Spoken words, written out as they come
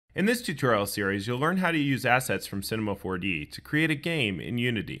In this tutorial series, you'll learn how to use assets from Cinema 4D to create a game in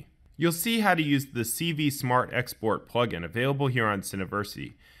Unity. You'll see how to use the CV Smart Export plugin available here on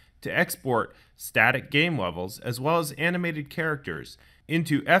Cineversity to export static game levels as well as animated characters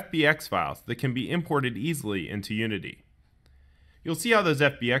into FBX files that can be imported easily into Unity. You'll see how those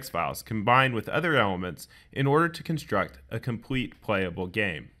FBX files combine with other elements in order to construct a complete playable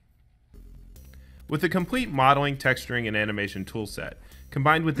game. With a complete modeling, texturing, and animation toolset,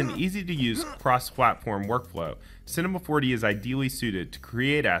 combined with an easy-to-use cross-platform workflow, Cinema 4D is ideally suited to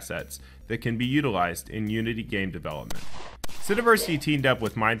create assets that can be utilized in Unity game development. Cineversity teamed up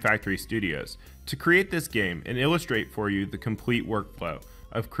with Mind Factory Studios to create this game and illustrate for you the complete workflow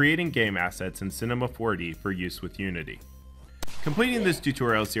of creating game assets in Cinema 4D for use with Unity. Completing this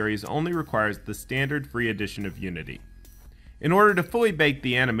tutorial series only requires the standard free edition of Unity. In order to fully bake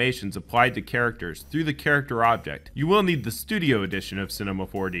the animations applied to characters through the character object, you will need the Studio edition of Cinema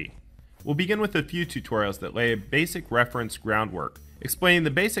 4D. We'll begin with a few tutorials that lay a basic reference groundwork, explaining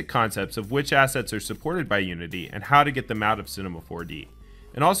the basic concepts of which assets are supported by Unity and how to get them out of Cinema 4D,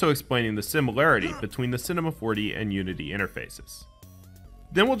 and also explaining the similarity between the Cinema 4D and Unity interfaces.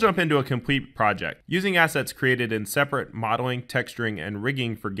 Then we'll jump into a complete project, using assets created in separate modeling, texturing, and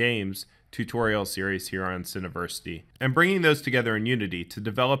rigging for games tutorial series here on Cineversity, and bringing those together in Unity to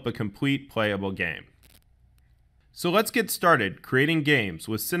develop a complete playable game. So let's get started creating games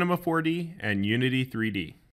with Cinema 4D and Unity 3D.